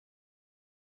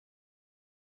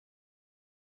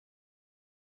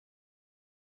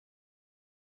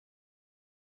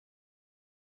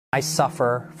I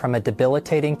suffer from a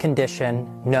debilitating condition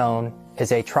known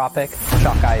as atropic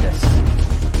chockitis.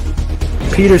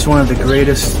 Peter's one of the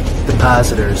greatest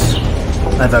depositors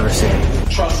I've ever seen.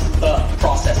 Trust the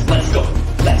process. Let's go.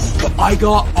 Let's go. I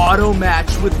got auto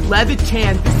matched with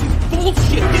Levitan. This is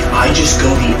bullshit. If I just go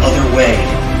the other way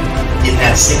in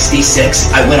that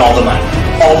 66, I win all the money.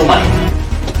 All the money.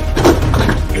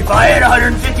 If I had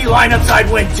 150 lineups,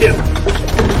 I'd win too.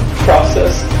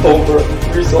 Process over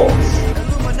results.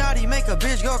 Make a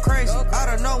bitch go crazy. I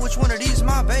don't know which one of these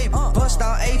my baby. Bust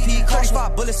down AP, cross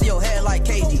 5 bullets to your head like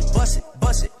KD. Bust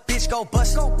it, bitch go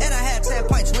bust it. And I had 10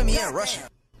 pints with me in Russia.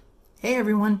 Hey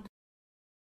everyone.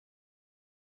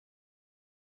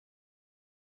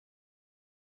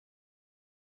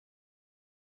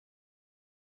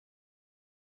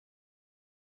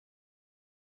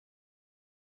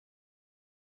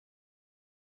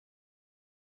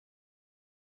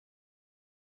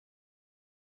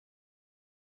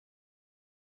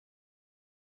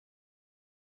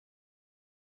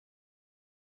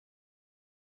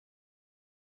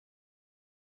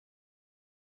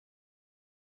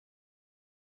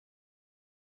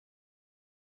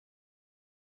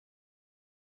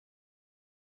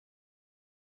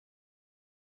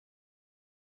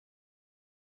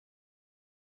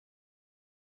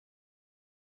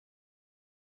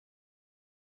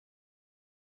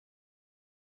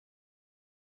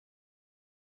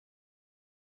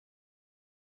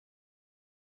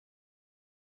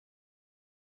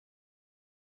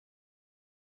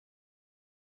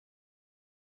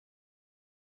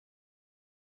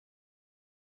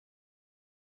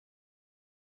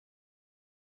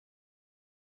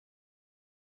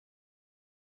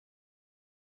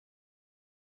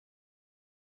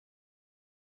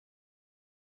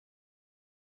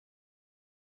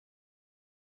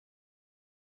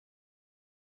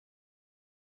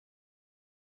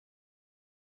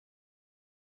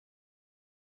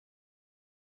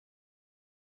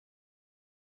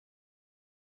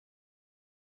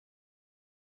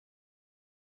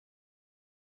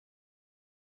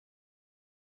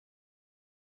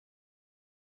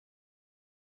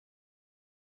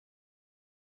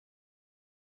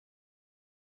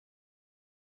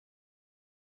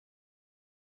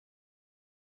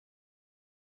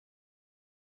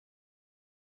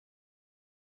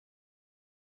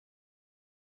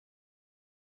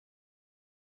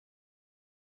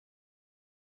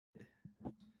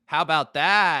 How about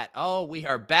that? Oh, we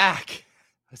are back.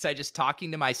 Was I just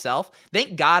talking to myself?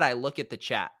 Thank God I look at the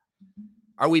chat.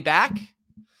 Are we back?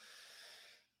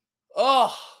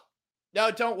 Oh, no,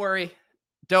 don't worry.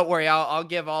 Don't worry. I'll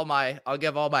give all my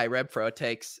RevPro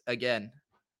takes again.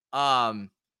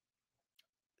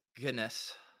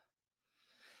 Goodness.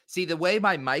 See, the way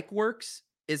my mic works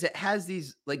is it has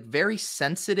these like very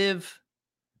sensitive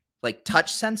like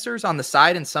touch sensors on the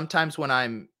side, and sometimes when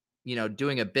I'm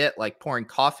doing a bit like pouring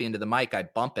coffee into the mic, I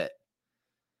bump it.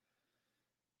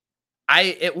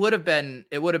 It would have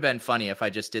been funny if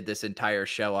I just did this entire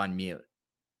show on mute.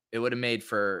 It would have made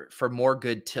for more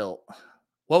good tilt.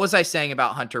 What was I saying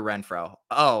about Hunter Renfrow?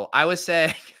 Oh, I was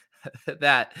saying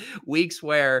that weeks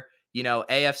where,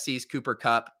 AFC's Cooper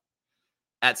Kupp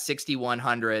at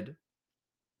 6,100,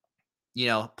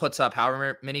 puts up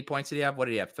however many points did he have? What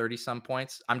did he have? 30 some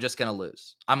points. I'm just going to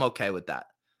lose. I'm okay with that.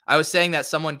 I was saying that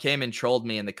someone came and trolled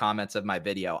me in the comments of my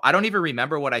video. I don't even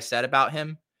remember what I said about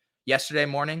him yesterday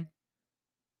morning.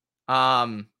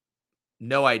 No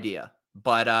idea.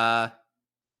 But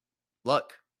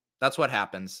look, that's what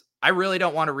happens. I really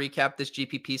don't want to recap this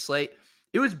GPP slate.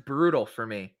 It was brutal for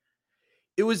me.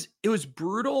 It was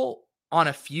brutal on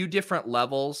a few different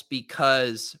levels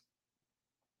because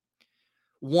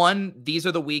one, these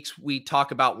are the weeks we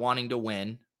talk about wanting to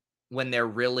win. When they're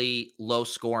really low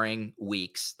scoring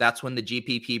weeks, that's when the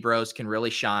GPP bros can really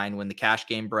shine, when the cash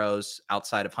game bros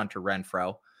outside of Hunter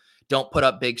Renfrow don't put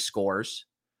up big scores.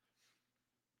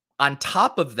 On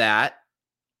top of that,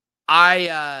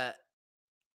 I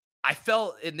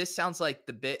felt, and this sounds like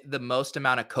the most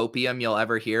amount of copium you'll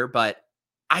ever hear, but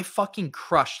I fucking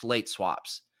crushed late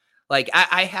swaps. Like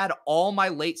I had all my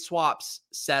late swaps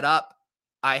set up.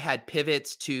 I had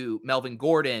pivots to Melvin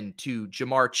Gordon, to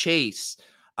Jamar Chase.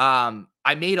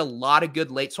 I made a lot of good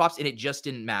late swaps and it just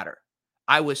didn't matter.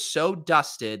 I was so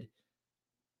dusted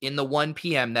in the 1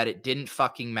 p.m. that it didn't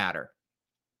fucking matter.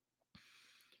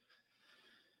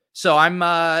 So I'm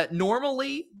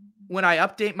normally when I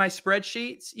update my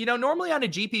spreadsheets, normally on a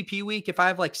GPP week, if I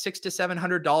have like $600 to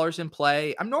 $700 in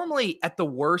play, I'm normally at the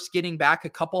worst getting back a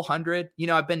couple hundred.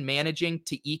 I've been managing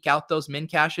to eke out those min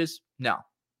cashes. No,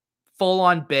 full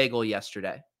on bagel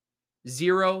yesterday.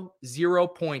 0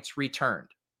 points returned.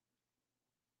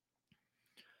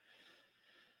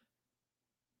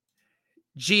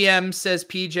 GM says,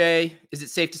 PJ, is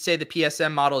it safe to say the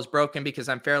PSM model is broken? Because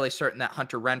I'm fairly certain that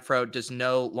Hunter Renfrow does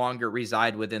no longer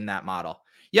reside within that model.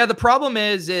 Yeah, the problem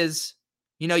is,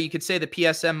 you could say the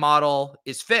PSM model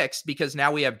is fixed because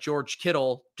now we have George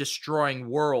Kittle destroying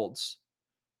worlds.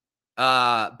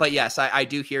 But yes, I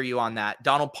do hear you on that.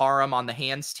 Donald Parham on the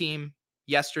hands team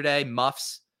yesterday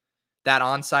muffs that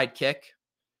onside kick.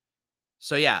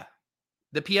 So yeah,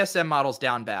 the PSM model's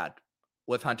down bad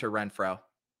with Hunter Renfrow.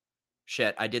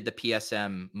 Shit, I did the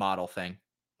PSM model thing,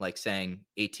 like saying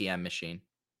ATM machine.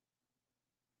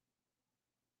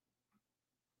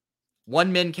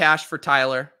 1 min cash for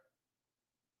Tyler.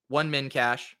 1 min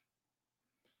cash.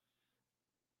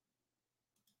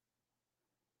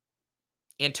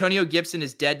 Antonio Gibson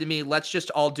is dead to me. Let's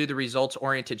just all do the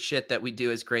results-oriented shit that we do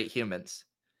as great humans.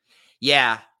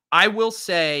 Yeah, I will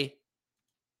say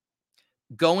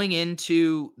going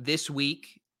into this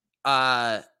week,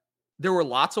 there were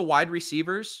lots of wide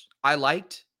receivers I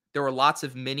liked. There were lots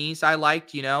of minis I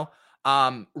liked,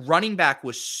 running back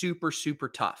was super, super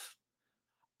tough.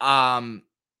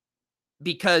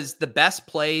 Because the best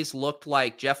plays looked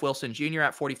like Jeff Wilson Jr.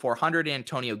 at 4,400,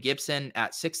 Antonio Gibson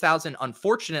at 6,000.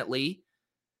 Unfortunately,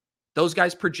 those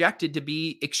guys projected to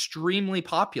be extremely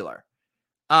popular.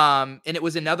 And it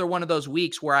was another one of those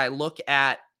weeks where I look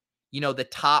at, the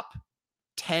top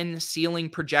 10 ceiling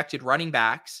projected running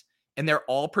backs, and they're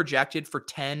all projected for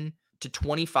 10 to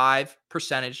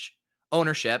 25%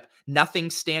 ownership. Nothing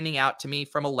standing out to me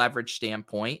from a leverage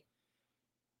standpoint.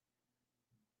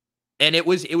 And it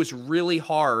was really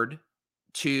hard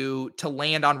to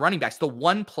land on running backs. The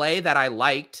one play that I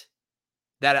liked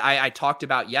that I talked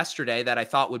about yesterday that I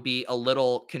thought would be a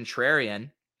little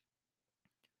contrarian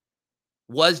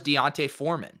was D'Onta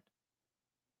Foreman.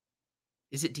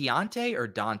 Is it Deontay or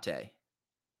Dante?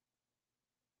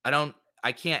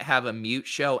 I can't have a mute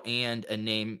show and a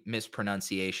name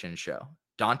mispronunciation show.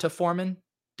 Donta Foreman?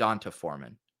 Donta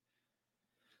Foreman.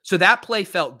 So that play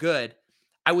felt good.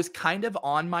 I was kind of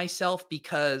on myself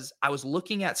because I was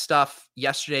looking at stuff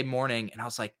yesterday morning and I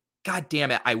was like, God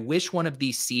damn it. I wish one of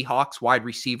these Seahawks wide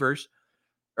receivers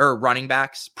or running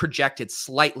backs projected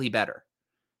slightly better.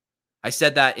 I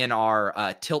said that in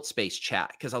our Tilt Space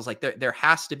chat because I was like, there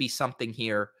has to be something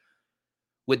here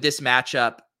with this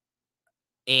matchup.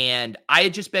 And I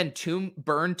had just been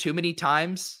burned too many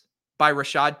times by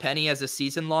Rashad Penny as a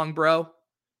season-long bro.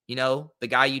 The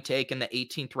guy you take in the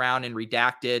 18th round in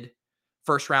redacted,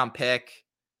 first-round pick,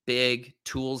 big,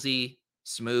 toolsy,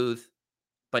 smooth,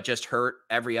 but just hurt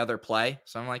every other play.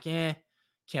 So I'm like,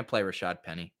 can't play Rashad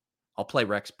Penny. I'll play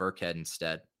Rex Burkhead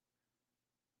instead.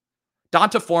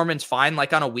 Donta Foreman's fine.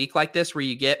 Like on a week like this where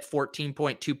you get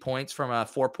 14.2 points from a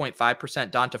 4.5%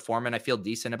 Donta Foreman, I feel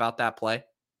decent about that play.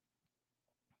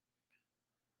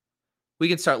 We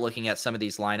can start looking at some of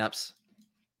these lineups.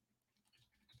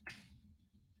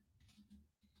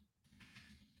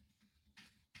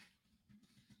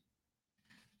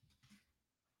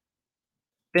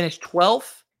 Finished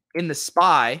 12th in the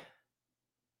SPY,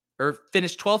 or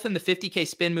finished 12th in the 50K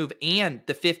spin move and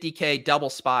the 50K double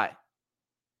SPY.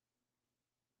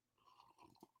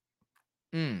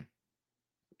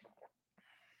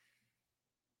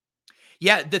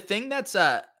 Yeah, the thing that's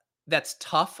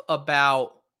tough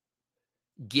about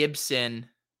Gibson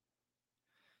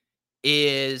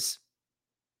is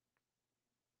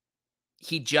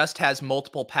he just has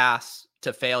multiple paths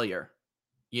to failure,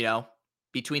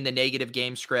 between the negative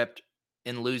game script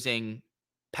and losing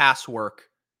pass work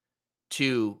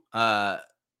to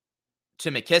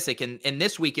McKissick. And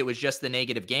this week it was just the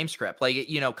negative game script,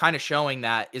 kind of showing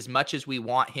that as much as we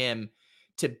want him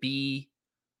to be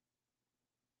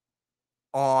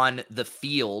on the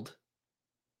field,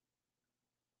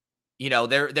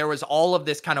 there was all of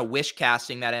this kind of wish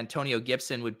casting that Antonio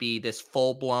Gibson would be this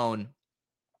full-blown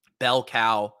bell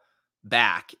cow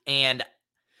back. And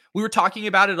we were talking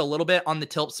about it a little bit on the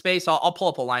Tilt Space. I'll pull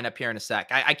up a lineup here in a sec.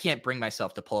 I can't bring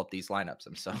myself to pull up these lineups.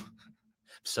 I'm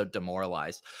so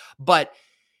demoralized. But,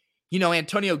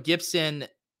 Antonio Gibson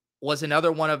was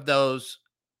another one of those,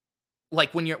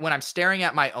 like when I'm staring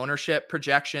at my ownership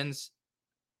projections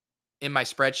in my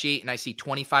spreadsheet and I see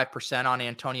 25% on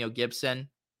Antonio Gibson,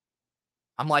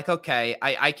 I'm like, okay,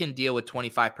 I can deal with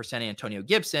 25% Antonio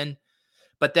Gibson,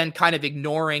 but then kind of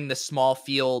ignoring the small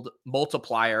field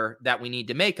multiplier that we need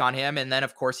to make on him. And then,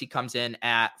 of course, he comes in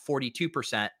at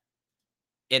 42%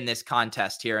 in this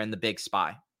contest here in the big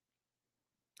SPY.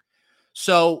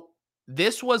 So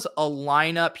this was a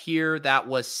lineup here that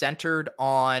was centered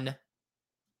on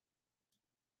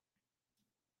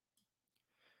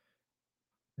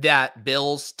that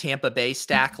Bills Tampa Bay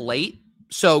stack late.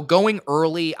 So going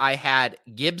early, I had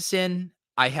Gibson,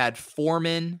 I had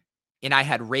Foreman, and I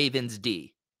had Ravens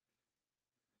D.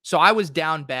 So I was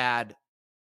down bad.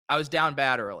 I was down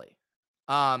bad early.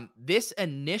 This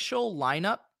initial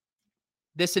lineup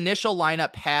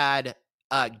had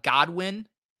Godwin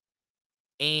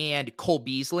and Cole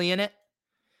Beasley in it.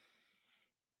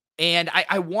 And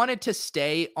I wanted to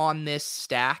stay on this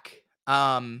stack.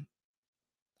 I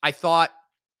thought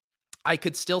I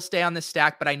could still stay on this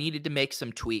stack, but I needed to make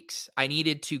some tweaks. I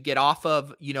needed to get off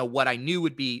of, what I knew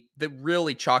would be the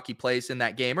really chalky plays in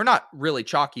that game, or not really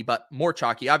chalky, but more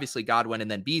chalky, obviously Godwin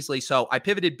and then Beasley. So I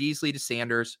pivoted Beasley to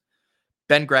Sanders.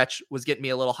 Ben Gretsch was getting me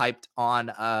a little hyped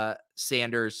on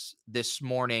Sanders this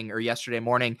morning or yesterday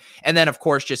morning. And then, of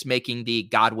course, just making the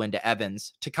Godwin to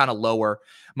Evans to kind of lower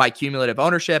my cumulative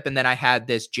ownership. And then I had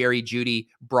this Jerry Jeudy,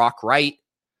 Brock Wright.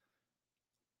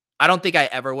 I don't think I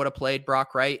ever would have played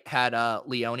Brock Wright had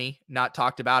Leone not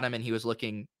talked about him and he was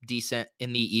looking decent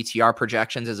in the ETR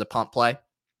projections as a punt play.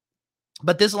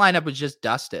 But this lineup was just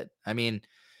dusted. I mean,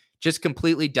 just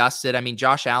completely dusted. I mean,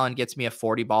 Josh Allen gets me a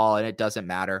 40 ball and it doesn't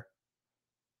matter.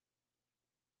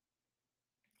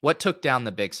 What took down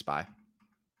the big spy?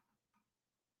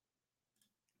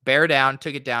 Bear down,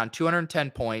 took it down,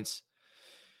 210 points.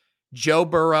 Joe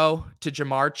Burrow to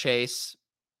Jamar Chase.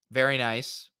 Very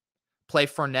nice. Play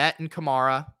Fournette and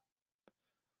Kamara.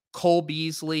 Cole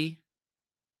Beasley.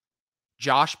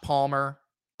 Josh Palmer.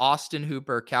 Austin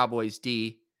Hooper, Cowboys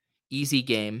D. Easy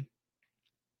game.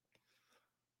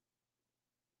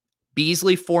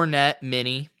 Beasley, Fournette,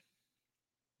 mini.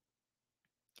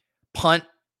 Punt,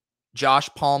 Josh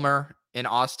Palmer and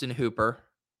Austin Hooper.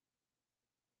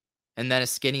 And then a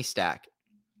skinny stack.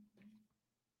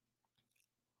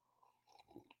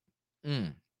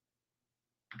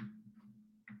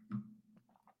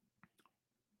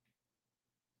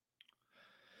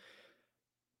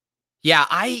 Yeah,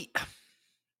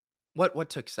 what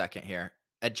took second here?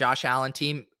 A Josh Allen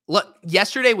team. Look,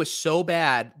 yesterday was so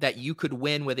bad that you could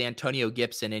win with Antonio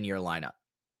Gibson in your lineup.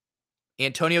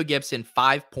 Antonio Gibson,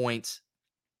 5 points.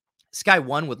 This guy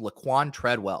won with Laquan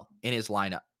Treadwell in his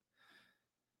lineup.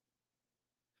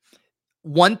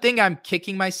 One thing I'm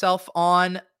kicking myself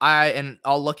on, and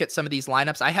I'll look at some of these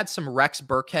lineups. I had some Rex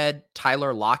Burkhead,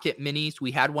 Tyler Lockett minis.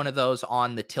 We had one of those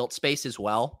on the Tilt Space as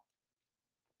well.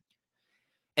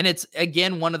 And it's,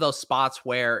 again, one of those spots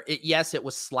where, it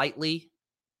was slightly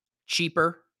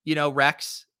cheaper,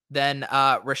 Rex, than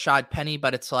Rashad Penny,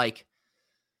 but it's like,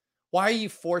 why are you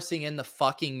forcing in the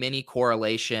fucking mini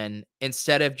correlation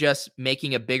instead of just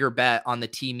making a bigger bet on the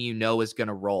team is going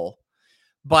to roll?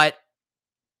 But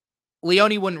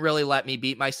Leone wouldn't really let me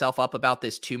beat myself up about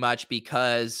this too much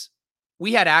because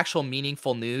we had actual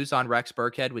meaningful news on Rex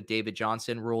Burkhead with David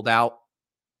Johnson ruled out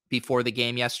before the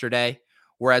game yesterday.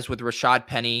 Whereas with Rashad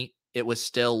Penny, it was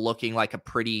still looking like a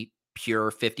pretty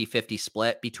pure 50-50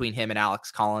 split between him and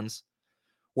Alex Collins.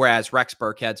 Whereas Rex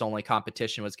Burkhead's only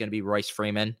competition was going to be Royce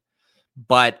Freeman.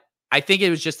 But I think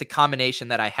it was just a combination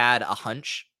that I had a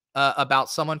hunch about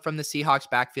someone from the Seahawks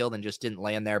backfield and just didn't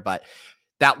land there. But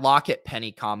that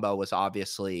Lockett-Penny combo was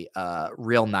obviously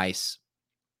real nice.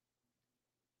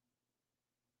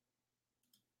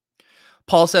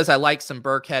 Paul says, I like some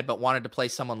Burkhead, but wanted to play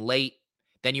someone late.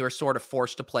 Then you were sort of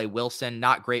forced to play Wilson.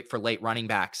 Not great for late running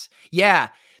backs. Yeah,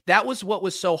 that was what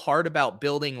was so hard about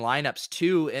building lineups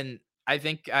too. And I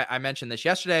think I mentioned this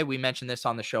yesterday. We mentioned this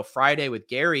on the show Friday with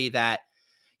Gary that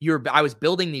I was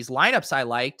building these lineups I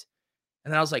liked.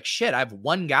 And then I was like, shit, I have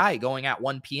one guy going at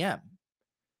 1 p.m.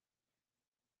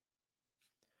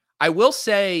 I will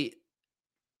say,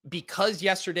 because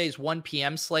yesterday's 1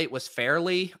 p.m. slate was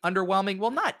fairly underwhelming, well,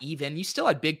 not even. You still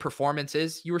had big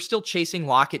performances. You were still chasing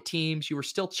Lockett teams. You were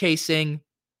still chasing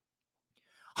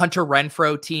Hunter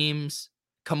Renfrow teams,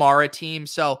 Kamara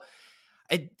teams. So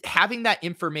having that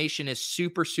information is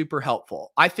super, super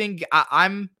helpful. I think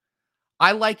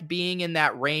I like being in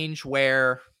that range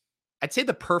where I'd say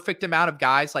the perfect amount of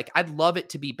guys. Like, I'd love it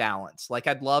to be balanced. Like,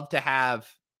 I'd love to have,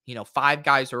 5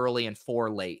 guys early and 4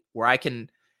 late, where I can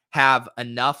have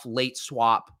enough late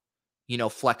swap,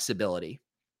 flexibility.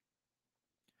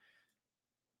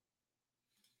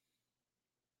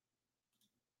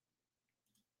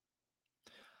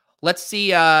 Let's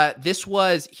see. This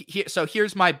was here. So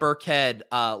here's my Burkhead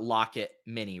Lockett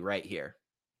mini right here.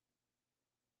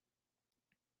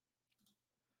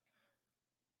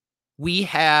 We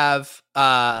have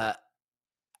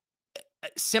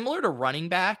similar to running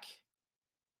back.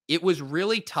 It was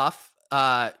really tough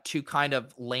to kind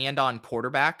of land on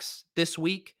quarterbacks this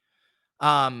week.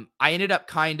 I ended up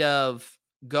kind of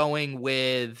going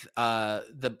with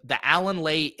the Allen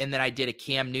late, and then I did a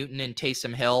Cam Newton and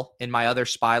Taysom Hill in my other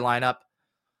spy lineup.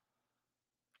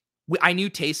 I knew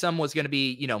Taysom was going to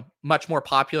be, you know, much more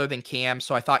popular than Cam.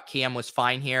 So I thought Cam was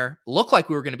fine here. Looked like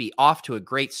we were going to be off to a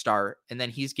great start. And then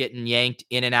he's getting yanked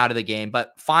in and out of the game,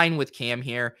 but fine with Cam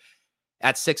here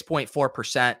at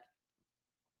 6.4%.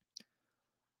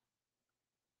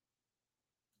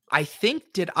 I think,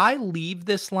 did I leave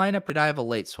this lineup? Or did I have a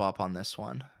late swap on this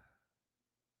one?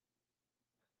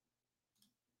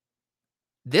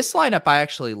 This lineup I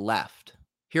actually left.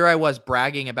 Here I was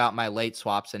bragging about my late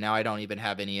swaps, and now I don't even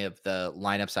have any of the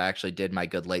lineups I actually did my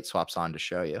good late swaps on to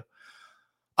show you.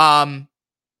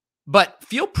 But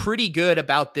feel pretty good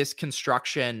about this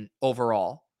construction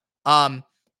overall. And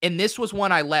this was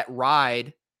one I let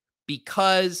ride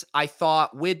because I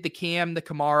thought with the Cam, the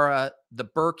Kamara, the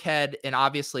Burkhead, and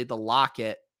obviously the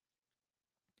Lockett,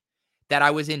 that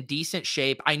I was in decent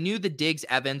shape. I knew the Diggs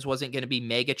Evans wasn't going to be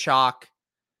mega chalk.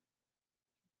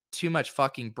 Too much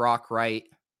fucking Brock Wright.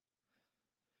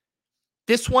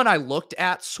 This one I looked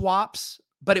at swaps,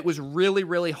 but it was really,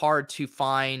 really hard to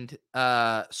find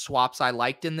swaps I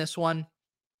liked in this one.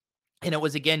 And it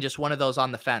was, again, just one of those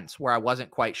on the fence where I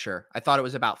wasn't quite sure. I thought it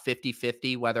was about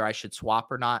 50-50 whether I should swap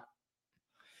or not.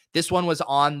 This one was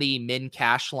on the min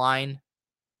cash line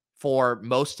for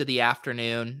most of the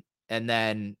afternoon and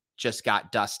then just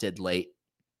got dusted late.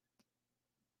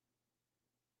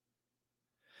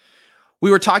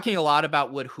 We were talking a lot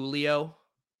about would Julio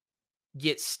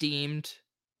get steamed.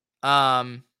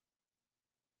 I'm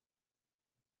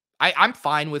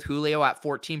fine with Julio at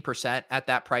 14% at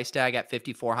that price tag at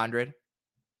 5,400.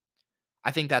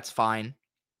 I think that's fine.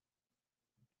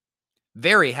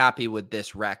 Very happy with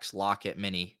this Rex Lockett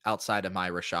mini outside of my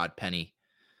Rashad Penny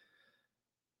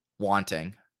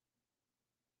wanting.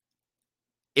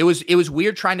 It was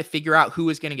weird trying to figure out who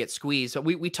was going to get squeezed. So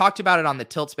we talked about it on the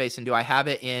tilt space, and do I have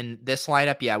it in this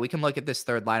lineup? Yeah, we can look at this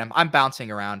third lineup. I'm bouncing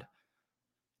around.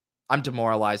 I'm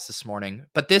demoralized this morning.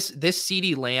 But this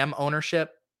CeeDee Lamb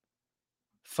ownership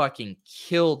fucking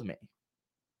killed me.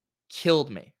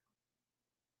 Killed me.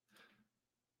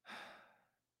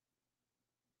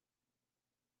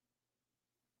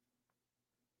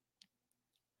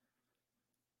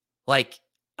 Like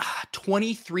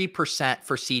 23%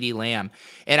 for CeeDee Lamb.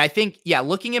 And I think, yeah,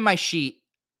 looking at my sheet,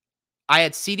 I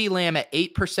had CeeDee Lamb at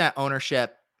 8%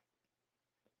 ownership,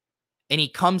 and he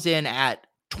comes in at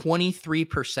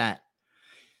 23%.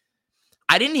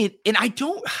 I didn't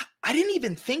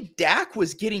even think Dak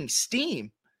was getting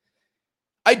steam.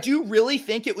 I do really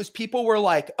think it was people were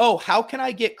like, oh, how can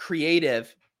I get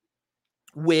creative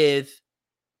with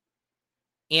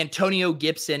Antonio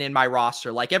Gibson in my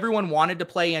roster? Like, everyone wanted to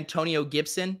play Antonio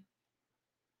Gibson,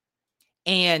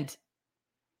 and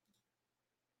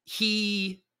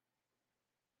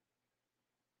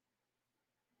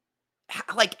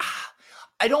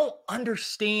I don't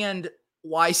understand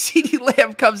why CeeDee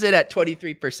Lamb comes in at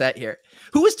 23% here.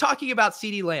 Who was talking about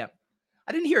CeeDee Lamb?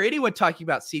 I didn't hear anyone talking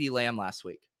about CeeDee Lamb last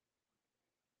week.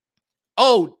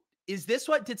 Oh, is this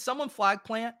what? Did someone flag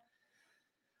plant?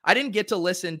 I didn't get to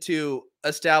listen to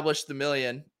Establish the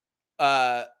Million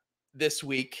this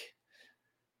week.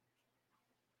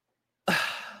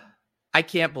 I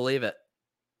can't believe it.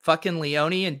 Fucking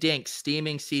Leone and Dink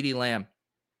steaming CeeDee Lamb.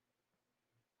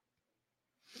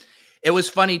 It was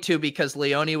funny, too, because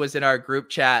Leone was in our group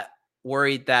chat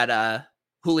worried that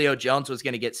Julio Jones was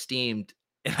going to get steamed.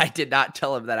 And I did not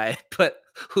tell him that I had put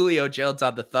Julio Jones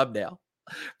on the thumbnail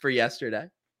for yesterday.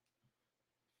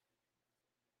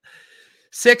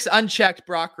 6 unchecked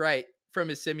Brock Wright from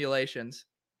his simulations.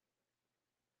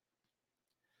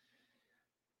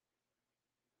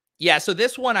 Yeah, so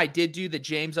this one I did do the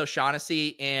James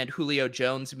O'Shaughnessy and Julio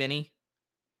Jones mini.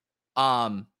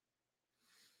 I'm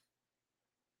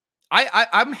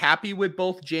happy with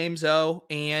both James O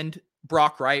and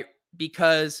Brock Wright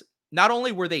because not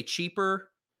only were they cheaper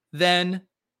than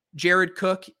Jared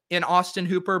Cook and Austin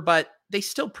Hooper, but they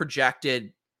still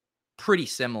projected pretty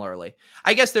similarly.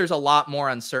 I guess there's a lot more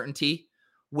uncertainty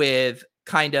with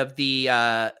kind of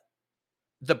the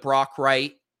Brock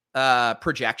Wright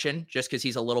projection, just because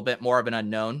he's a little bit more of an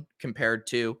unknown compared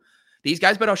to these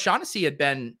guys. But O'Shaughnessy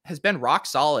has been rock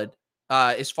solid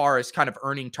as far as kind of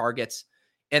earning targets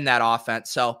in that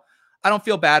offense. So I don't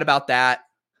feel bad about that.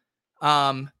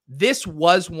 This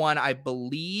was one I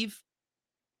believe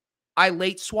I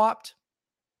late swapped.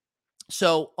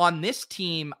 So on this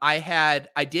team, I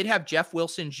did have Jeff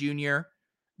Wilson Jr.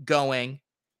 going,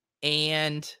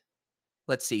 and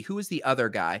let's see, who was the other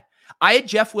guy? I had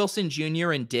Jeff Wilson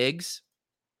Jr. and Diggs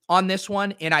on this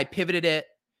one, and I pivoted it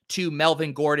to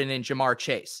Melvin Gordon and Jamar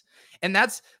Chase. And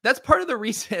that's part of the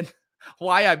reason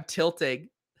why I'm tilting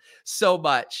so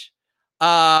much,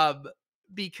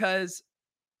 because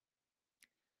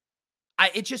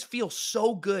it just feels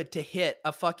so good to hit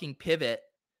a fucking pivot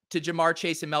to Ja'Marr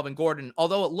Chase and Melvin Gordon.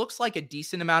 Although it looks like a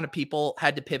decent amount of people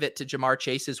had to pivot to Ja'Marr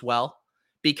Chase as well,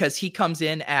 because he comes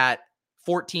in at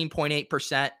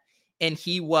 14.8% and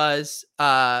he was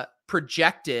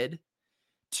projected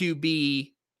to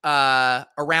be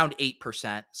around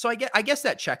 8%. So I guess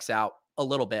that checks out a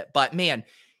little bit. But man,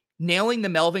 nailing the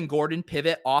Melvin Gordon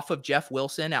pivot off of Jeff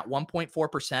Wilson at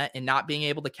 1.4% and not being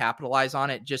able to capitalize on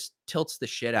it just tilts the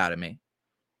shit out of me.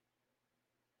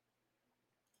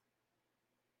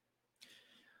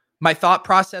 My thought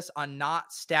process on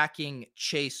not stacking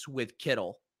Chase with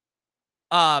Kittle.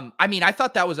 I mean, I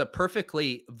thought that was a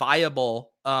perfectly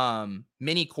viable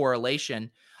mini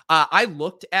correlation. I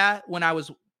looked at, when I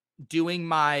was doing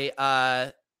my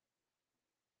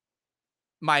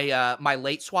my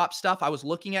late swap stuff, I was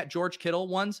looking at George Kittle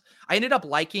ones. I ended up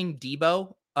liking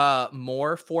Debo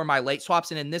more for my late swaps.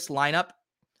 And in this lineup,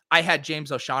 I had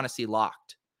James O'Shaughnessy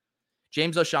locked.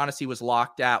 James O'Shaughnessy was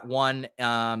locked at 1.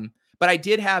 But I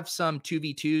did have some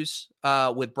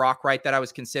 2v2s with Brock Wright that I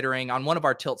was considering. On one of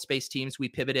our tilt space teams, we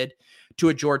pivoted to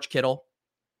a George Kittle.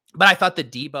 But I thought the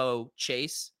Debo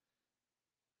Chase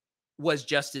was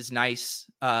just as nice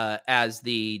as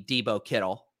the Debo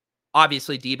Kittle.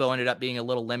 Obviously, Debo ended up being a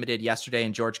little limited yesterday,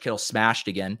 and George Kittle smashed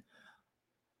again.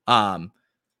 But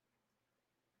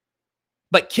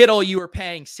Kittle, you were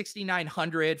paying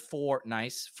 $6,900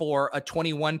 for a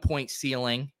 21-point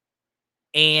ceiling.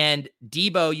 And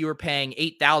Debo, you were paying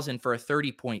 $8,000 for a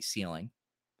 30-point ceiling.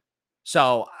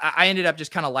 So I ended up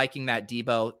just kind of liking that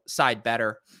Debo side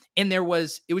better. And it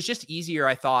was just easier,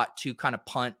 I thought, to kind of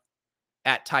punt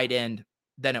at tight end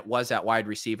than it was at wide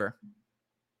receiver.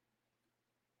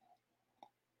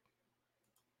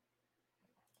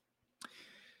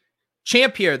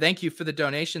 Champ here, thank you for the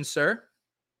donation, sir.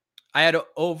 I had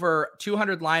over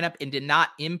 200 lineup and did not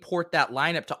import that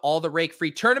lineup to all the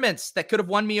rake-free tournaments that could have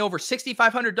won me over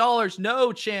 $6,500.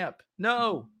 No, champ.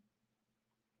 No.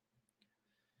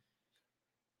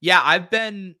 Yeah, I've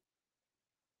gotten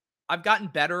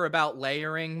better about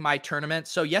layering my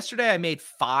tournaments. So yesterday I made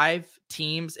 5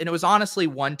 teams, and it was honestly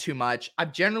 1 too much.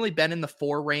 I've generally been in the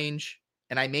 4 range,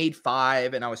 and I made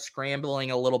 5, and I was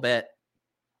scrambling a little bit.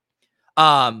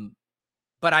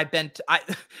 But I've been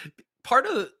part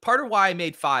of why I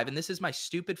made 5, and this is my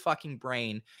stupid fucking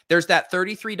brain. There's that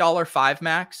 $33 5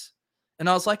 max, and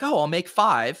I was like, oh, I'll make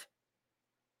 5,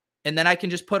 and then I can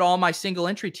just put all my single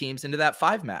entry teams into that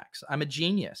 5 max. I'm a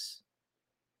genius.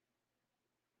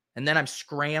 And then I'm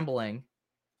scrambling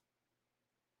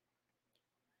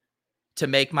to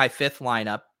make my 5th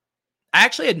lineup. I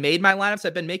actually had made my lineups.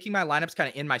 I've been making my lineups kind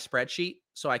of in my spreadsheet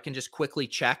so I can just quickly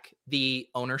check the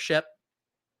ownership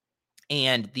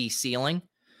and the ceiling.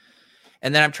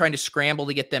 And then I'm trying to scramble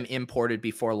to get them imported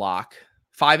before lock.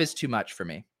 5 is too much for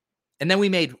me. And then we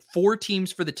made 4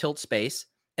 teams for the tilt space,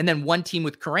 and then 1 team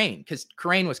with Karain, because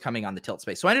Karain was coming on the tilt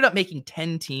space. So I ended up making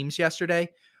 10 teams yesterday,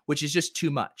 which is just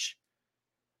too much.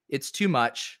 It's too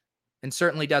much, and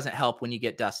certainly doesn't help when you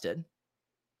get dusted.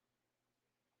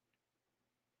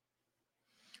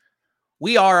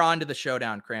 We are on to the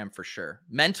Showdown Cram for sure.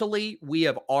 Mentally, we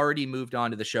have already moved on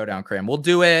to the Showdown Cram. We'll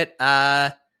do it,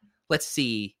 let's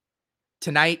see,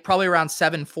 tonight, probably around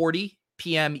 7:40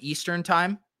 p.m. Eastern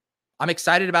time. I'm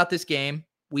excited about this game.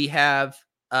 We have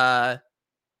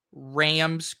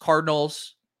Rams,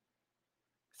 Cardinals,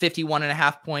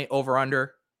 51.5 point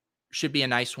over-under. Should be a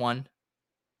nice one.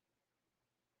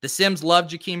 The Sims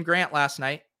loved Jakeem Grant last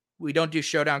night. We don't do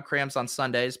Showdown Crams on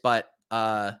Sundays, but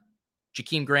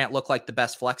Jakeem Grant looked like the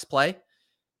best flex play,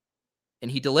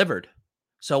 and he delivered.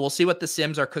 So we'll see what the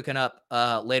Sims are cooking up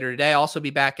later today. I'll also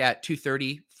be back at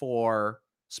 2:30 for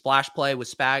Splash Play with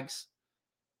Spags.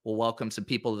 We'll welcome some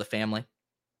people to the family.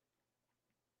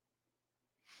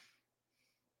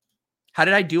 How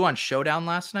did I do on Showdown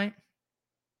last night?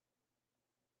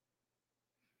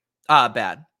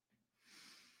 Bad.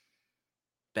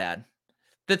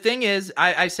 The thing is,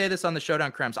 I say this on the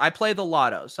Showdown Crams. I play the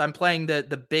lottos. I'm playing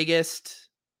the biggest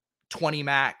 20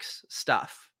 max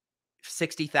stuff.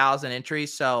 60,000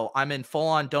 entries. So I'm in full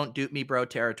on don't dupe me bro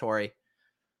territory.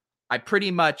 I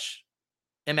pretty much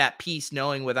am at peace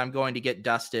knowing whether I'm going to get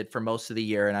dusted for most of the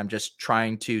year. And I'm just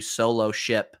trying to solo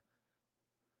ship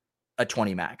a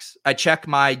 20 max. I check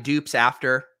my dupes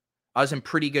after. I was in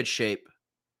pretty good shape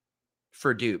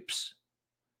for dupes.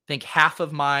 I think half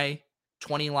of my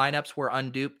 20 lineups were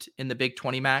unduped in the big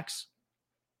 20 max.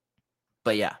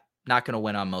 But yeah, not going to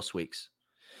win on most weeks.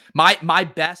 My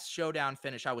best Showdown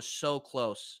finish, I was so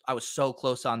close. I was so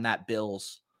close on that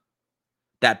Bills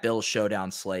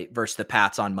Showdown slate versus the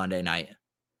Pats on Monday night.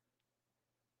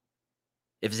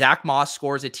 If Zach Moss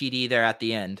scores a TD there at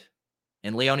the end,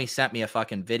 And Leone sent me a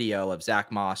fucking video of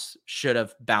Zach Moss should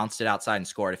have bounced it outside and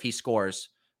scored. If he scores,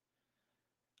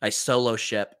 I solo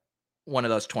ship one of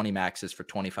those 20 maxes for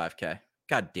 25K.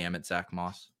 God damn it, Zach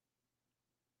Moss.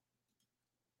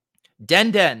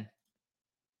 Den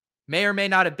may or may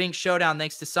not have Bink Showdown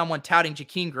thanks to someone touting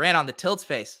Jakeem Grant on the Tilt's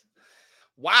face.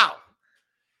 Wow.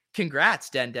 Congrats,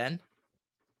 Den.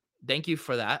 Thank you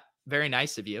for that. Very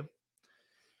nice of you.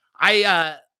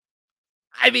 I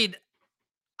mean,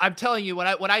 I'm telling you,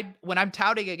 when I'm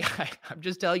touting a guy, I'm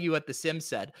just telling you what the sim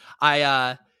said.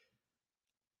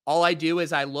 All I do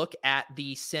is I look at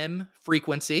the sim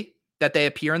frequency that they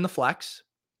appear in the flex,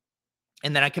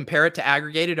 and then I compare it to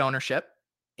aggregated ownership,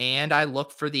 and I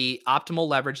look for the optimal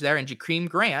leverage there, and Jakeem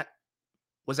Grant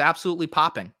was absolutely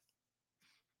popping.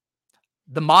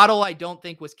 The model, I don't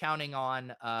think, was counting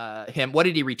on him. What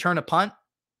did he return, a punt?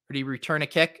 Or did he return a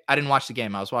kick? I didn't watch the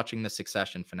game. I was watching the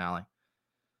Succession finale.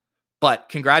 But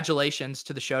congratulations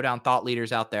to the Showdown thought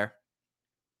leaders out there.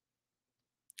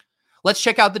 Let's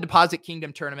check out the Deposit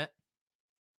Kingdom tournament.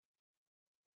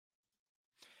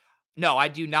 No, I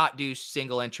do not do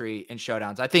single entry in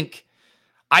Showdowns. I think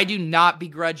I do not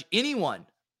begrudge anyone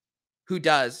who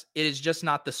does. It is just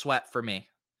not the sweat for me.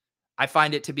 I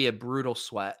find it to be a brutal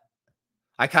sweat.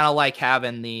 I kind of like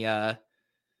having the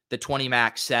 20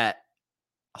 max set,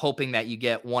 hoping that you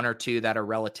get one or two that are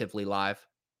relatively live.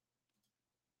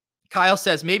 Kyle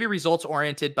says, maybe results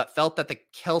oriented, but felt that the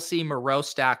Kelsey Moreau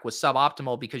stack was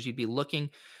suboptimal because you'd be locking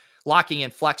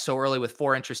in flex so early with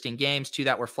 4 interesting games, 2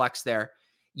 that were flex there.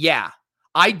 Yeah,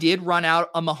 I did run out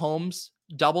a Mahomes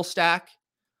double stack.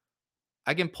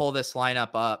 I can pull this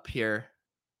lineup up here.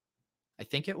 I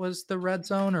think it was the red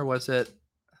zone, or was it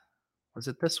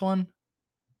this one?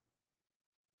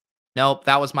 Nope,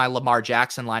 that was my Lamar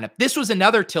Jackson lineup. This was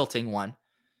another tilting one.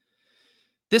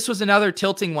 This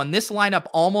lineup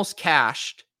almost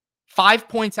cashed. 5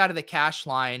 points out of the cash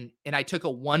line, and I took a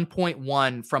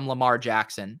 1.1 from Lamar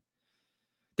Jackson.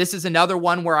 This is another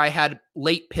one where I had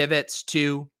late pivots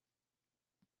to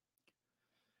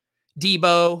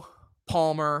Debo,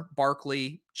 Palmer,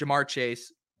 Barkley, Jamar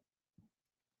Chase.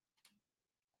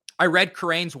 I read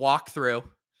Karane's walkthrough,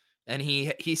 and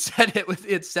he said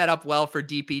it's set up well for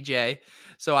DPJ.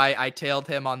 So I tailed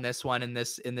him on this one in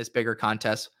this bigger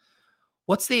contest.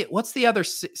 What's the other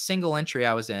single entry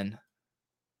I was in?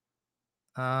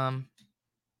 Where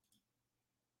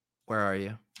are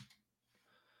you?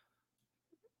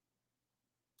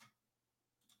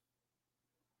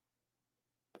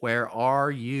 Where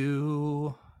are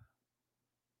you?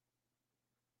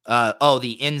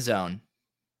 The end zone.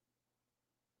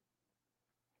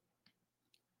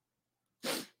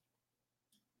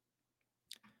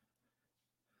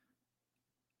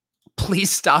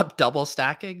 Please stop double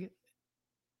stacking.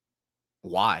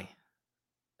 Why?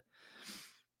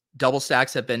 Double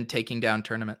stacks have been taking down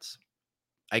tournaments.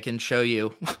 I can show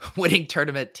you winning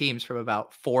tournament teams from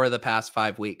about 4 of the past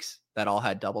 5 weeks that all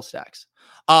had double stacks.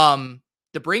 The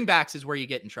bringbacks is where you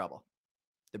get in trouble.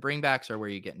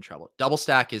 Double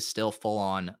stack is still full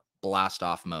on blast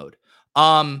off mode.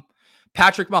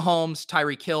 Patrick Mahomes,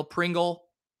 Tyreek Hill, Pringle.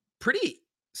 Pretty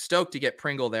stoked to get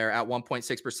Pringle there at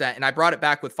 1.6%. And I brought it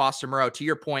back with Foster Moreau. To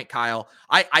your point, Kyle,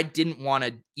 I didn't want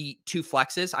to eat 2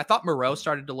 flexes. I thought Moreau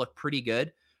started to look pretty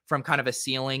good from kind of a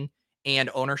ceiling and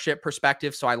ownership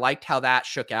perspective. So I liked how that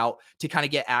shook out to kind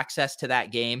of get access to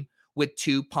that game with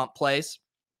 2 pump plays.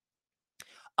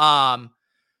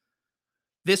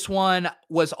 This one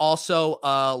was also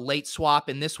a late swap.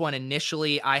 In this one,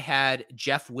 initially, I had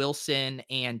Jeff Wilson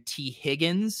and T.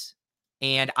 Higgins,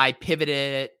 and I pivoted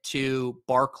it to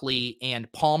Barkley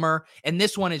and Palmer. And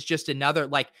this one is just another,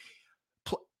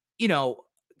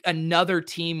 another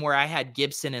team where I had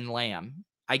Gibson and Lamb.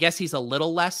 I guess he's a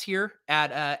little less here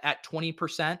at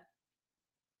 20%.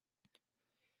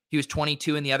 He was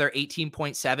 22 in the other,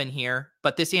 18.7 here.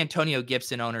 But this Antonio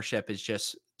Gibson ownership is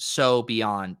just so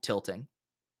beyond tilting.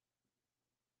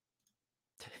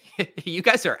 You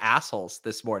guys are assholes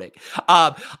this morning.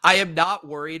 I am not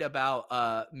worried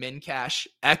about min cash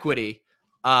equity.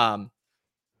 I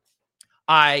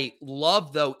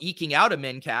love, though, eking out a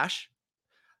min cash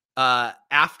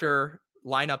after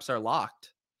lineups are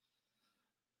locked.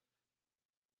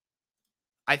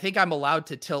 I think I'm allowed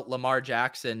to tilt Lamar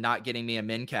Jackson not getting me a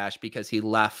min cash because he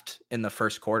left in the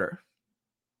first quarter.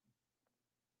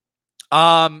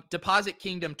 Deposit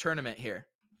Kingdom tournament here.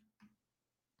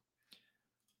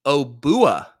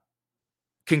 Obua,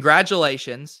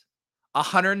 congratulations,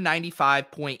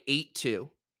 195.82.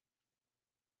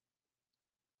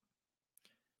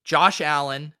 Josh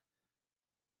Allen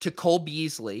to Cole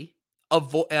Beasley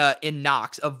in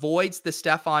Knox avoids the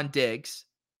Stephon Diggs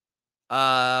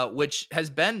which has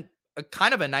been a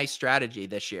kind of a nice strategy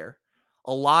this year.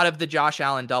 A lot of the Josh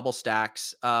Allen double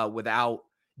stacks without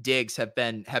Diggs have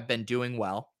been doing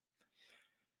well.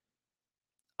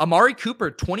 Amari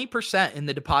Cooper, 20% in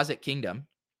the deposit kingdom.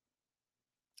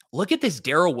 Look at this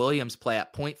Darrell Williams play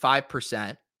at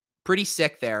 0.5%. Pretty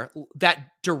sick there. That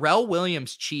Darrell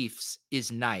Williams Chiefs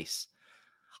is nice.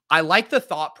 I like the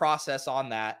thought process on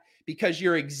that because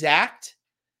your exact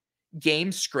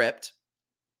game script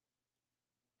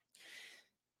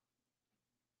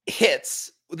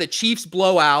hits, the Chiefs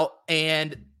blow out,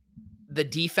 and the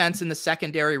defense and the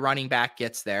secondary running back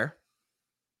gets there.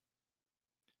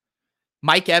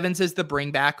 Mike Evans is the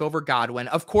bring back over Godwin.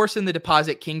 Of course, in the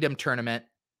Deposit Kingdom tournament,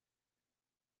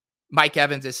 Mike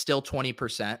Evans is still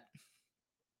 20%.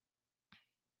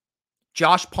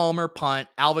 Josh Palmer punt,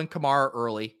 Alvin Kamara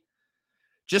early.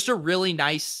 Just a really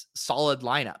nice, solid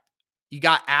lineup. You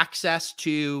got access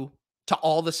to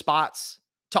all the spots,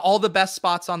 to all the best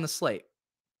spots on the slate.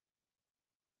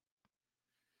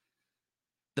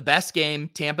 The best game,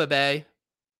 Tampa Bay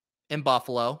and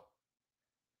Buffalo.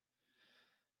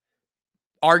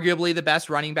 Arguably the best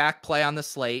running back play on the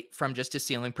slate from just a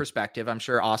ceiling perspective. I'm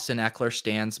sure Austin Eckler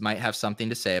stands might have something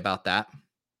to say about that.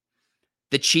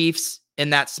 The Chiefs in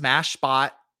that smash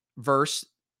spot versus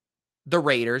the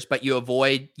Raiders, but you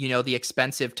avoid, the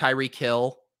expensive Tyreek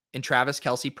Hill and Travis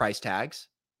Kelce price tags.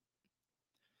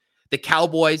 The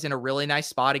Cowboys in a really nice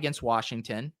spot against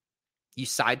Washington. You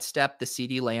sidestep the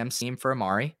CeeDee Lamb scheme for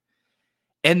Amari.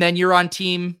 And then you're on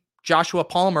team Joshua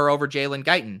Palmer over Jalen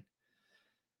Guyton.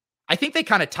 I think they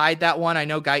kind of tied that one. I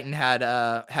know Guyton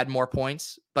had more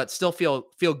points, but still feel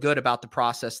good about the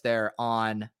process there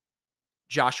on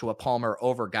Joshua Palmer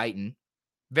over Guyton.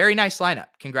 Very nice lineup.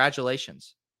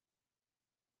 Congratulations.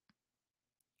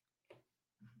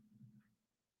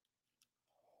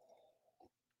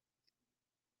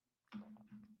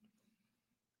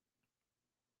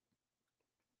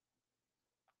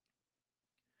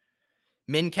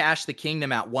 Min cash the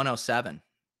kingdom at 107.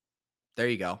 There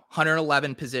you go.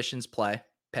 111 positions pay.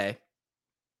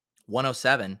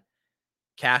 107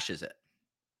 cashes it.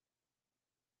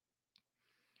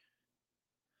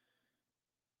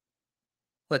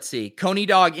 Let's see. Coney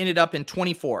Dog ended up in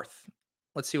 24th.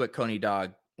 Let's see what Coney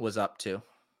Dog was up to.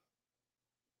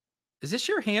 Is this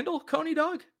your handle, Coney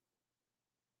Dog?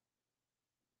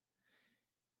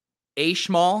 A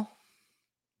Schmall.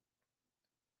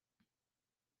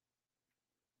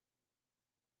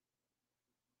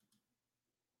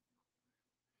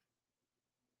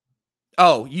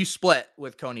 Oh, you split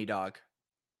with Coney Dog.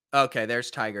 Okay,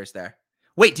 there's Tigers there.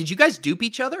 Wait, did you guys dupe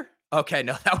each other? Okay,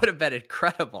 no, that would have been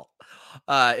incredible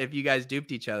if you guys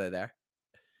duped each other there.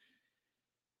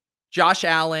 Josh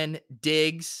Allen,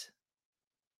 Diggs.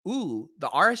 Ooh, the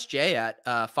RSJ at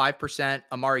 5%.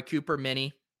 Amari Cooper,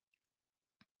 mini.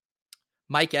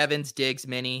 Mike Evans, Diggs,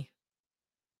 mini.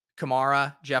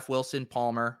 Kamara, Jeff Wilson,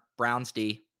 Palmer, Browns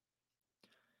D.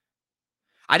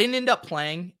 I didn't end up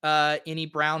playing any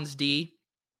Browns D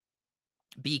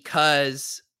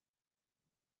because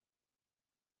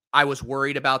I was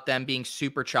worried about them being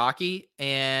super chalky,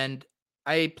 and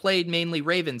I played mainly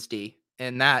Ravens D,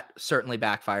 and that certainly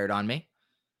backfired on me.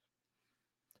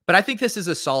 But I think this is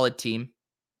a solid team.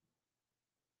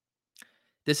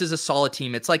 This is a solid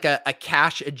team. It's like a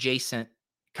cash adjacent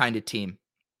kind of team,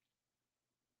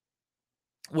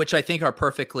 which I think are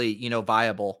perfectly,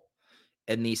 viable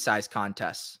in these size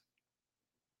contests.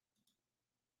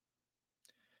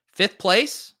 5th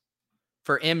place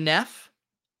for MNEF.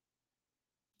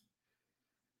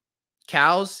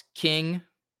 Cowskin.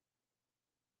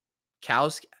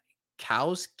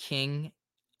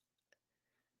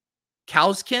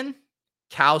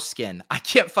 I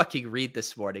can't fucking read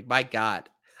this morning. My God.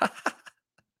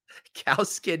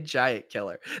 Cowskin Giant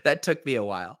Killer. That took me a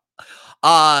while.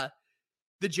 The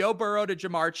Joe Burrow to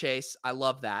Jamar Chase. I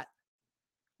love that.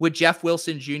 With Jeff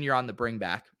Wilson Jr. on the bring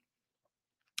back.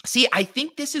 See, I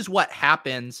think this is what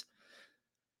happens.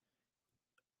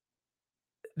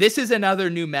 This is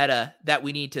another new meta that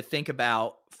we need to think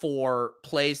about for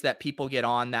plays that people get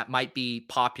on that might be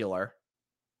popular.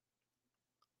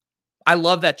 I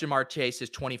love that Jamar Chase is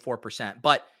 24%,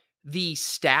 but the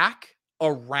stack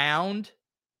around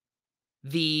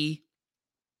the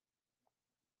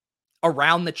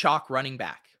chalk running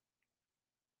back.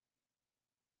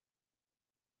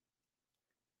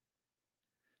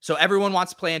 So everyone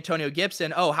wants to play Antonio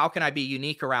Gibson. Oh, how can I be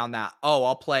unique around that? Oh,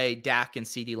 I'll play Dak and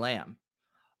CeeDee Lamb.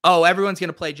 Oh, everyone's going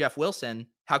to play Jeff Wilson.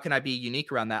 How can I be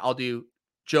unique around that? I'll do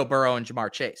Joe Burrow and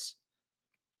Jamar Chase.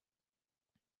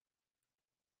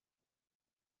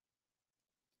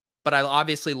 But I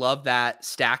obviously love that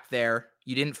stack there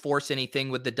You didn't force anything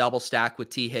with the double stack with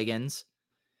T. Higgins.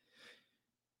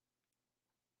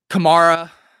 Kamara,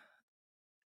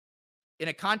 in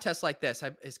a contest like this,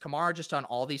 is Kamara just on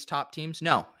all these top teams?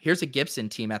 No. Here's a Gibson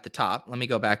team at the top. Let me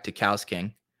go back to Cows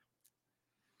King.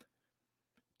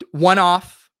 One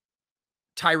off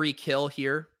Tyreek Hill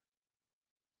here.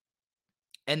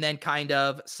 And then kind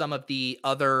of some of the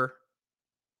other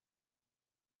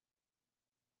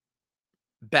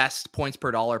best points per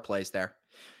dollar plays there.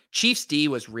 Chiefs D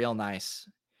was real nice.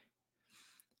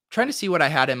 Trying to see what I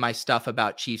had in my stuff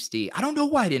about Chiefs D. I don't know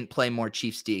why I didn't play more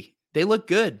Chiefs D. They look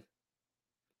good.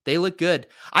 They look good.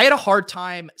 I had a hard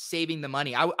time saving the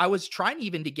money. I was trying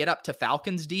even to get up to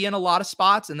Falcons D in a lot of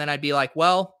spots. And then I'd be like,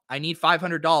 well, I need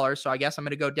 $500. So I guess I'm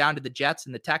going to go down to the Jets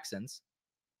and the Texans.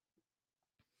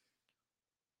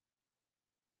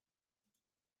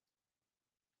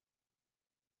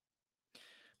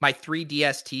 My 3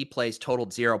 DST plays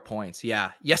totaled 0 points.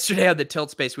 Yeah. Yesterday on the Tilt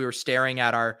Space, we were staring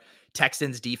at our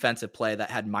Texans defensive play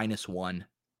that had -1.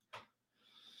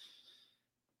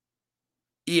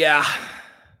 Yeah.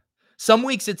 Some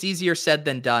weeks it's easier said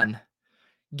than done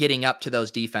getting up to those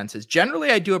defenses.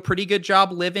 Generally, I do a pretty good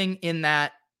job living in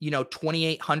that,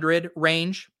 2,800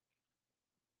 range.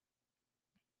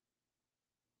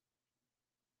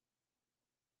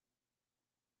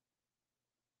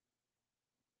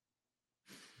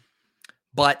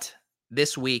 But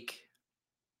this week,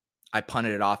 I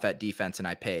punted it off at defense and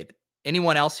I paid.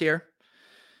 Anyone else here?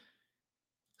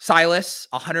 Silas,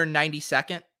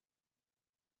 192nd.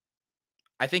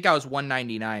 I think I was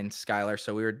 199, Skylar.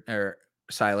 So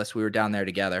Silas, we were down there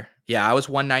together. Yeah, I was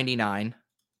 199.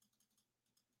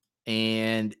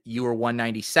 And you were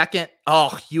 192nd.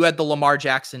 Oh, you had the Lamar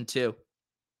Jackson too.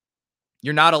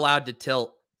 You're not allowed to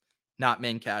tilt, not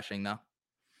min cashing though.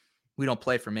 We don't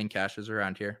play for min caches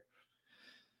around here.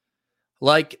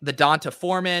 Like the Donta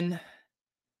Foreman,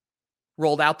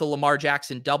 rolled out the Lamar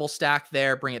Jackson double stack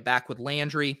there, bring it back with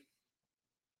Landry.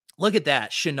 Look at that,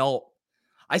 Shenault.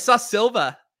 I saw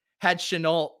Silva had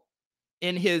Shenault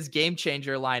in his game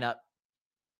changer lineup.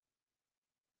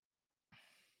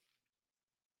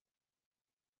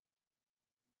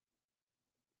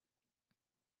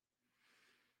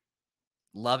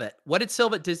 Love it. What did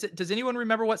Silva, does anyone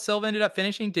remember what Silva ended up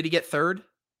finishing? Did he get third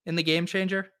in the game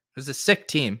changer? It was a sick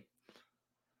team.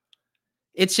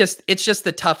 It's just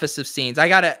the toughest of scenes.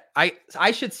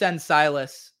 I should send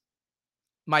Silas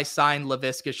my signed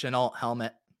Laviska Shenault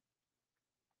helmet.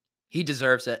 He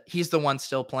deserves it. He's the one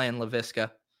still playing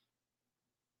Laviska.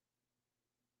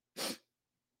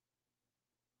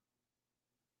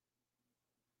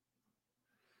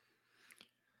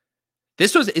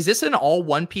 Is this an all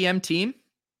 1 p.m. team?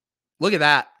 Look at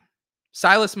that.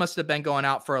 Silas must have been going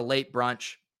out for a late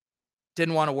brunch.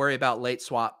 Didn't want to worry about late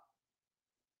swap.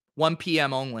 1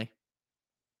 p.m. only.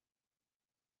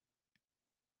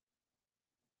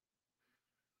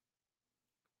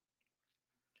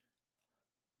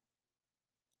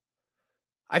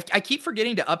 I keep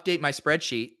forgetting to update my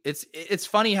spreadsheet. It's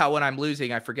funny how when I'm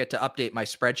losing, I forget to update my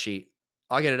spreadsheet.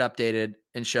 I'll get it updated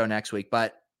and show next week.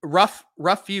 But rough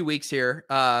few weeks here.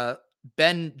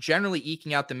 Been generally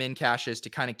eking out the min caches to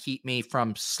kind of keep me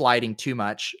from sliding too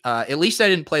much. At least I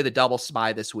didn't play the double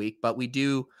spy this week, but we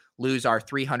do lose our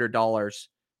 $300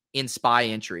 in spy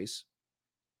entries.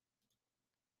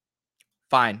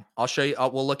 Fine. I'll show you.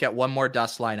 We'll look at one more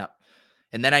dust lineup.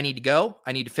 And then I need to go.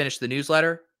 I need to finish the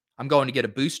newsletter. I'm going to get a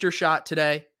booster shot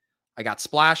today. I got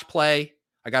splash play.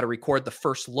 I got to record the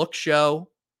first look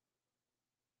show.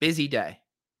 Busy day.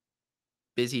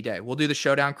 Busy day. We'll do the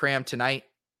showdown cram tonight.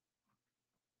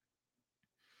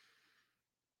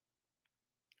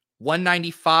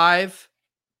 195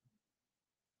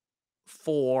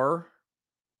 for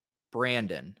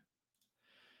Brandon.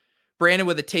 Brandon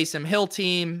with a Taysom Hill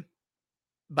team,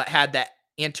 but had that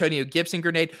Antonio Gibson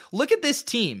grenade. Look at this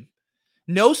team.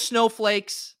 No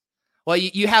snowflakes. Well,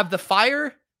 you have the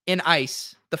fire and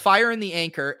ice, the fire and the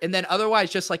anchor, and then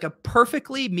otherwise just like a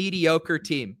perfectly mediocre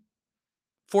team.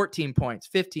 14 points,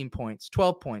 15 points,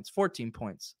 12 points, 14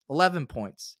 points, 11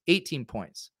 points, 18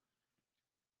 points.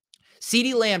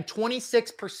 CeeDee Lamb,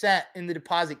 26% in the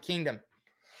deposit kingdom.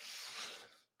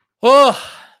 Oh,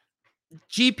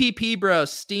 GPP bro,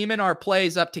 steaming our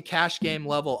plays up to cash game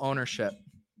level ownership.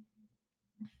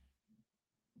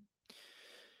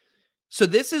 So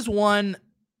this is one,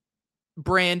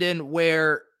 Brandon,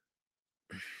 where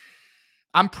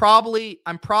I'm probably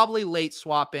late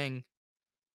swapping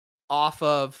off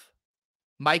of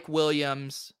Mike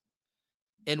Williams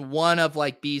and one of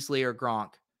like Beasley or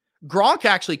Gronk. Gronk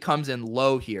actually comes in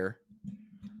low here,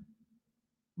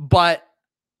 but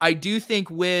I do think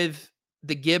with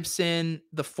the Gibson,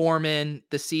 the Foreman,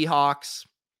 the Seahawks,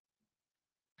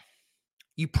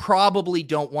 you probably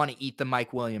don't want to eat the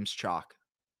Mike Williams chalk.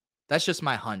 That's just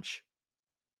my hunch.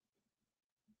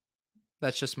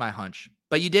 That's just my hunch.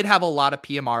 But you did have a lot of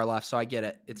PMR left, so I get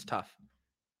it. It's tough.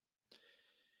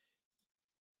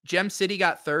 Gem City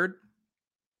got third.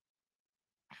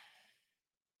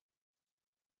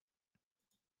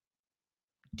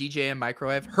 DJ and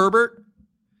Microwave. Herbert,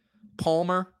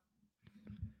 Palmer.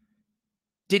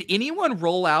 Did anyone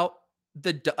roll out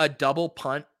a double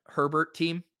punt Herbert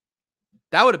team?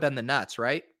 That would have been the nuts,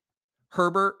 right?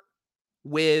 Herbert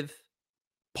with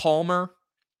Palmer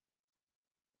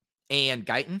and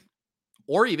Guyton.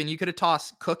 Or even you could have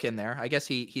tossed Cook in there. I guess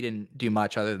he didn't do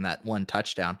much other than that one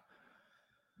touchdown.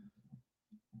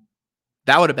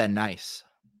 That would have been nice.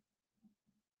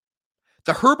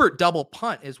 The Herbert double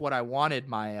punt is what I wanted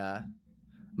my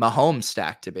Mahomes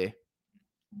stack to be.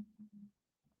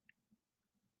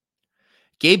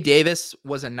 Gabe Davis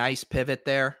was a nice pivot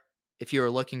there. If you were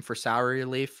looking for salary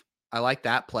relief, I like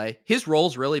that play. His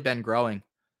role's really been growing.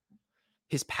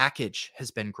 His package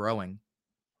has been growing.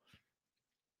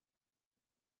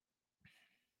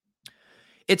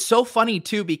 It's so funny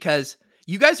too, because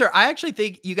I actually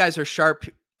think you guys are sharp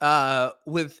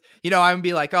with, I'm going to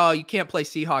be like, oh, you can't play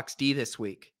Seahawks D this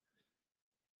week.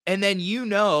 And then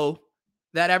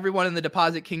that everyone in the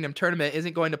Deposit Kingdom tournament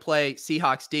isn't going to play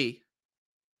Seahawks D.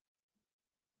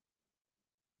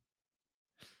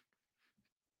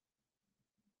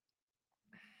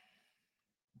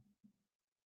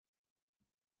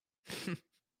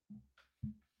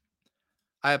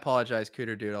 I apologize,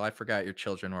 Cooter Doodle. I forgot your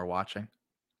children were watching.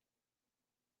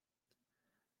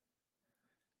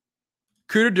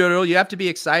 Cooter Doodle, you have to be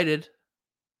excited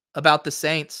about the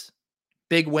Saints.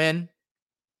 Big win.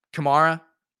 Kamara.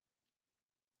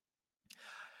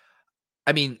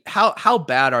 I mean, how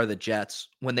bad are the Jets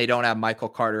when they don't have Michael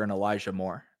Carter and Elijah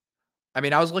Moore? I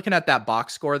mean, I was looking at that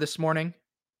box score this morning.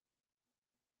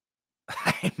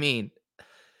 I mean,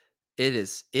 it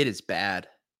is bad.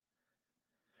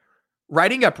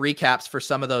 Writing up recaps for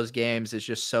some of those games is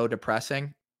just so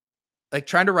depressing. Like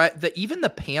trying to write even the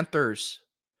Panthers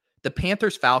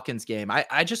Falcons game.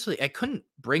 I couldn't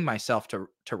bring myself to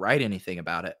write anything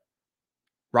about it.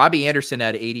 Robbie Anderson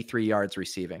had 83 yards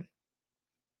receiving.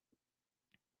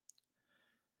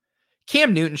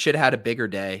 Cam Newton should have had a bigger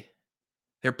day.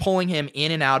 They're pulling him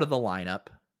in and out of the lineup.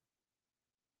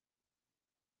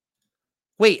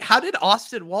 Wait, how did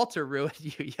Austin Walter ruin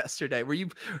you yesterday?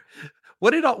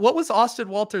 What was Austin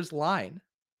Walter's line?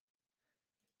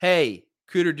 Hey,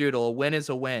 Cooter Doodle, a win is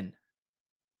a win.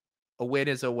 A win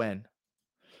is a win.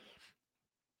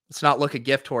 Let's not look a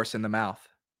gift horse in the mouth.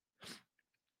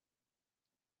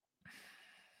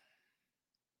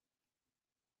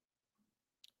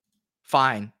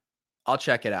 Fine. I'll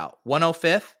check it out.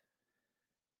 105th.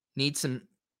 Need some.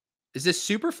 Is this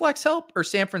Superflex help or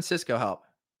San Francisco help?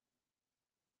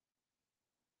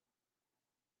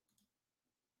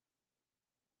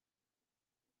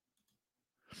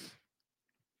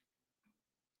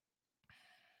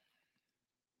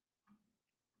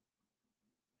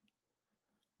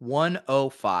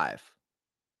 $105.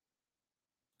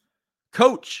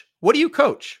 Coach. What do you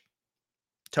coach?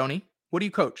 Tony, what do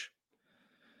you coach?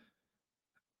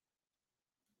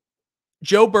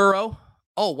 Joe Burrow.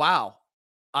 Oh, wow.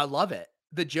 I love it.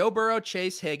 The Joe Burrow,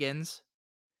 Chase Higgins,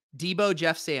 Debo,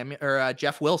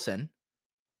 Jeff Wilson.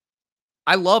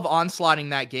 I love onslaughting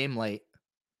that game late.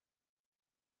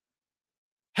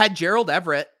 Had Gerald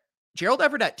Everett. Gerald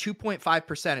Everett at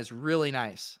 2.5% is really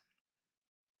nice.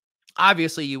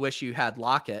 Obviously, you wish you had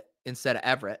Lockett instead of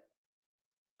Everett.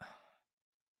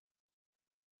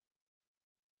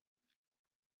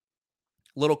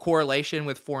 Little correlation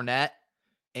with Fournette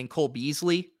and Cole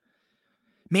Beasley.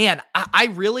 Man, I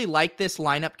really like this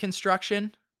lineup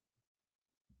construction.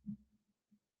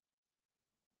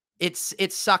 It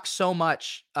sucks so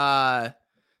much to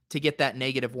get that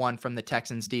 -1 from the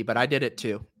Texans D, but I did it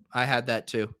too. I had that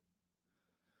too.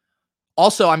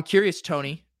 Also, I'm curious,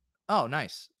 Tony. Oh,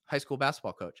 nice. High school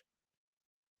basketball coach.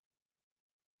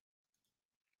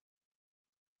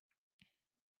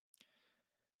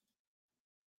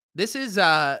 This is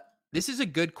a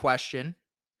good question.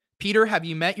 Peter, have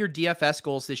you met your DFS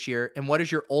goals this year? And what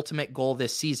is your ultimate goal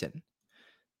this season?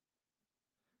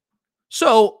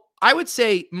 So I would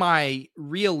say my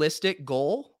realistic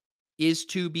goal is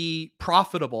to be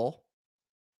profitable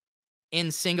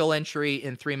in single entry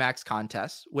in 3 max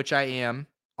contests, which I am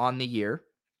on the year.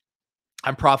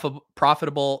 I'm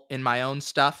profitable in my own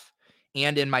stuff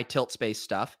and in my tilt space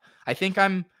stuff. I think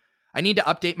I'm I need to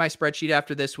update my spreadsheet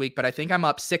after this week, but I think I'm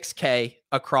up 6K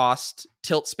across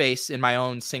Tilt Space in my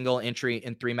own single entry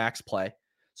and 3 max play.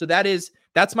 So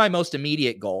that's my most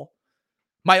immediate goal.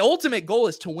 My ultimate goal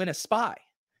is to win a SPY.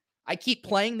 I keep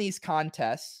playing these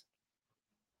contests.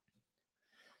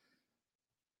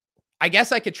 I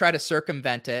guess I could try to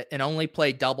circumvent it and only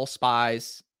play double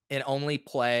SPYs and only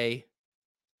play,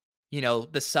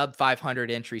 the sub 500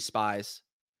 entry SPYs.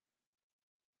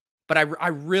 But I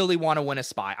really want to win a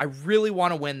SPY. I really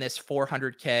want to win this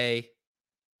 400K,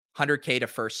 100K to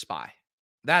first SPY.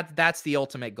 That's the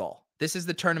ultimate goal. This is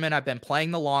the tournament I've been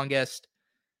playing the longest.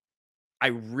 I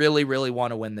really, really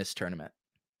want to win this tournament.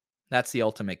 That's the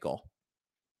ultimate goal.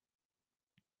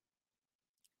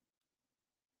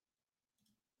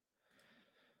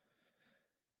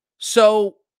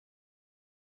 So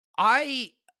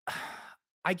I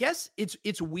guess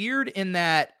it's weird in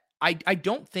that I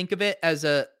don't think of it as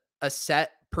a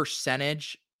set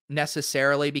percentage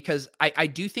necessarily, because I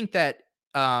do think that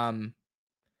I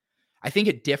think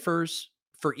it differs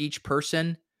for each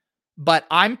person, but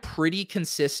I'm pretty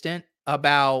consistent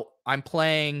about I'm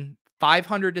playing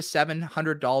 $500 to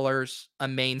 $700 a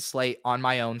main slate on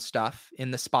my own stuff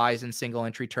in the SPYs and single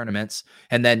entry tournaments,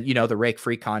 and then the rake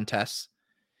free contests.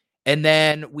 And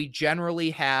then we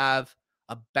generally have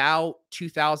about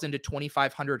 2,000 to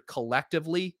 2,500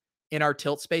 collectively in our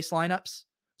Tilt Space lineups.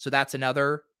 So that's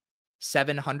another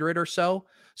 700 or so.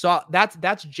 So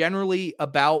that's generally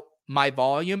about my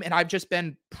volume. And I've just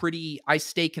been I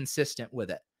stay consistent with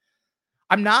it.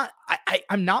 I'm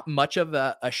not much of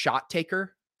a shot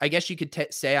taker. I guess you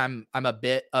could say I'm a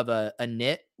bit of a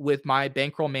nit with my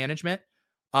bankroll management.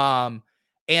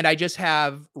 And I just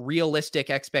have realistic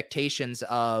expectations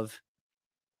of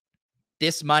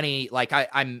this money. Like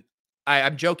I'm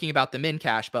joking about the min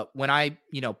cash, but when I,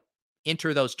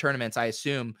 enter those tournaments, I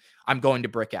assume I'm going to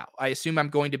brick out. I assume I'm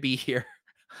going to be here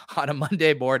on a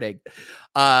Monday morning,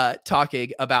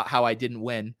 talking about how I didn't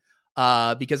win,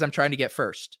 because I'm trying to get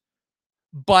first.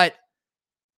 But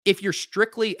if you're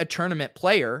strictly a tournament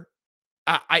player,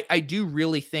 I do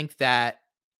really think that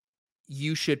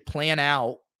you should plan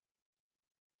out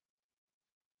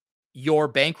your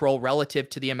bankroll relative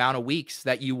to the amount of weeks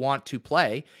that you want to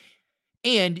play.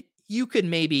 And you could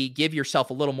maybe give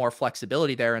yourself a little more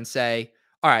flexibility there and say,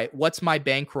 all right, what's my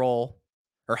bankroll,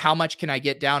 or how much can I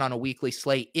get down on a weekly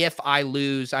slate? If I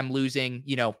lose, I'm losing,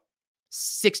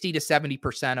 60 to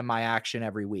 70% of my action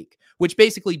every week, which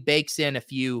basically bakes in a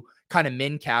few kind of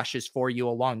min caches for you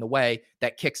along the way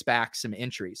that kicks back some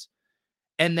entries.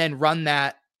 And then run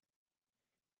that,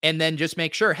 and then just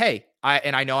make sure, hey,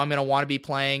 I know I'm going to want to be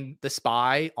playing the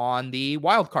SPY on the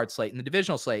wildcard slate and the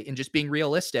divisional slate, and just being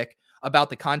realistic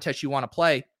about the contest you want to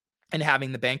play and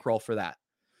having the bankroll for that.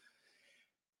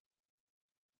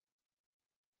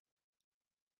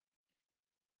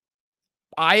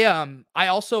 I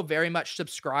also very much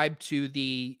subscribe to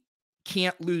the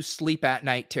can't lose sleep at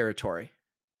night territory.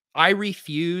 I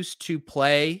refuse to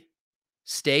play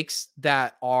stakes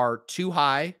that are too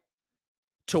high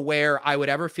to where I would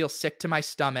ever feel sick to my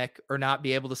stomach or not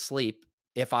be able to sleep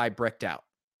if I bricked out.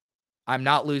 I'm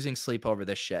not losing sleep over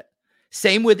this shit.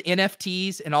 Same with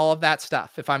NFTs and all of that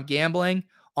stuff. If I'm gambling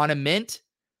on a mint,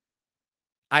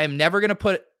 I am never going to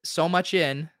put so much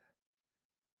in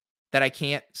that I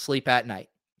can't sleep at night,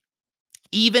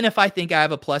 even if I think I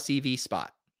have a plus EV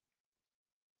spot.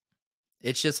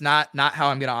 It's just not how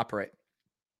I'm going to operate.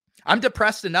 I'm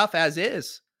depressed enough as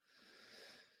is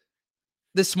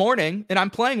this morning, and I'm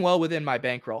playing well within my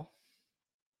bankroll.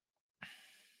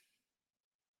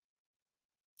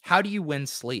 How do you win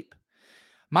sleep?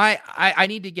 I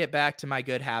need to get back to my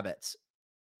good habits.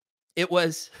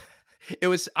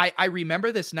 I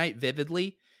remember this night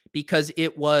vividly because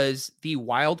it was the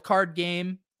wild card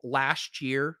game last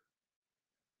year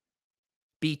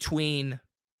between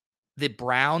the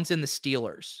Browns and the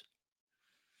Steelers.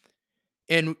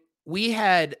 And we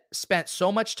had spent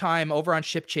so much time over on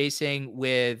Ship Chasing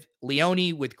with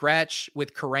Leone, with Gretsch,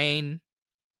 with Karain,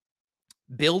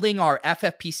 building our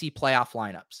FFPC playoff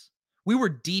lineups. We were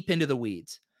deep into the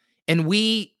weeds, and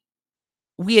we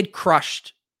had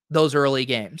crushed those early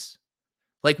games.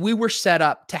 Like, we were set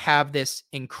up to have this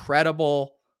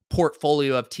incredible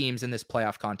portfolio of teams in this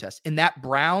playoff contest. In that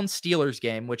Browns-Steelers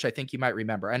game, which I think you might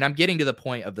remember, and I'm getting to the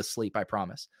point of the sleep, I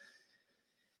promise.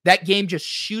 That game just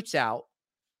shoots out,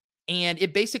 and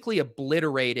it basically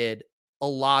obliterated a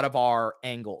lot of our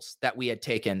angles that we had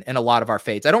taken and a lot of our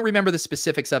fades. I don't remember the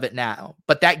specifics of it now,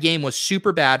 but that game was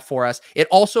super bad for us. It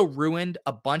also ruined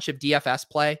a bunch of DFS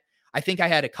play. I think I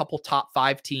had a couple top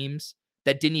 5 teams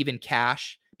that didn't even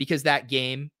cash because that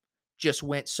game just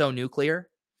went so nuclear.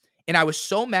 And I was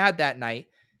so mad that night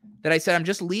that I said, I'm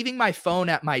just leaving my phone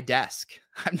at my desk.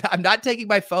 I'm not taking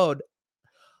my phone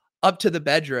up to the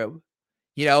bedroom,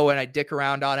 when I dick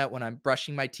around on it, when I'm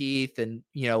brushing my teeth and,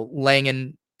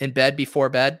 laying in bed before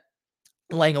bed,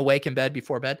 laying awake in bed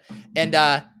before bed. And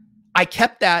I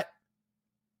kept that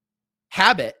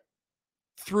habit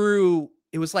through,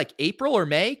 it was like April or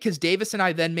May, because Davis and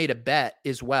I then made a bet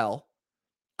as well.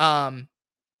 And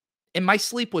my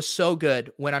sleep was so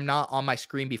good when I'm not on my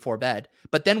screen before bed.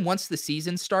 But then once the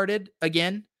season started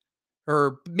again,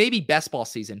 or maybe best ball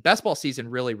season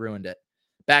really ruined it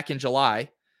back in July.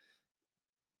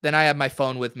 Then I had my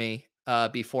phone with me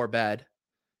before bed,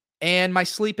 and my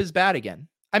sleep is bad again.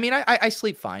 I mean, I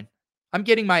sleep fine. I'm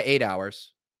getting my 8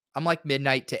 hours. I'm like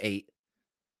midnight to 8.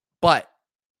 But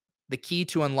the key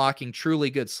to unlocking truly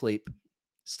good sleep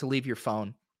is to leave your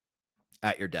phone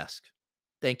at your desk.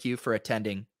 Thank you for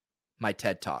attending my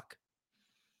TED Talk.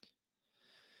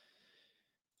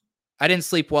 I didn't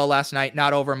sleep well last night,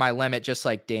 not over my limit, just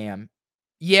like, damn.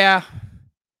 Yeah,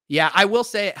 I will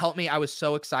say it helped me. I was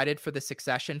so excited for the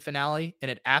Succession finale,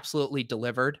 and it absolutely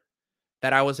delivered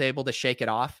that I was able to shake it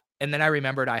off. And then I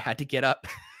remembered I had to get up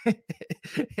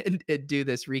and do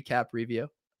this recap review.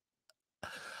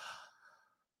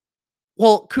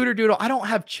 Well, Cooter Doodle, I don't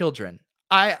have children.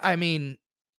 I mean,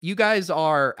 you guys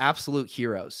are absolute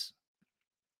heroes.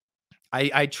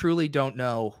 I truly don't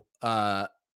know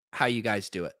how you guys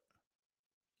do it.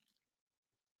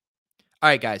 All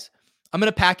right, guys, I'm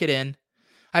going to pack it in.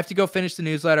 I have to go finish the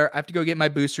newsletter. I have to go get my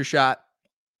booster shot,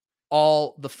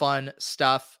 all the fun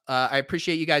stuff. I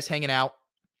appreciate you guys hanging out.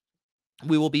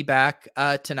 We will be back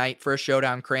tonight for a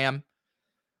Showdown Cram.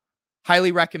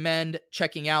 Highly recommend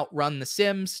checking out Run the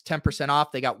Sims, 10%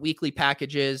 off. They got weekly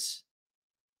packages.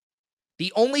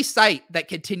 The only site that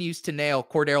continues to nail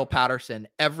Cordero Patterson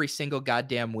every single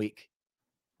goddamn week.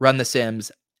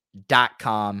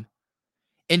 runthesims.com.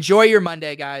 Enjoy your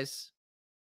Monday, guys.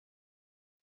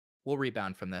 We'll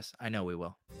rebound from this. I know we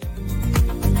will.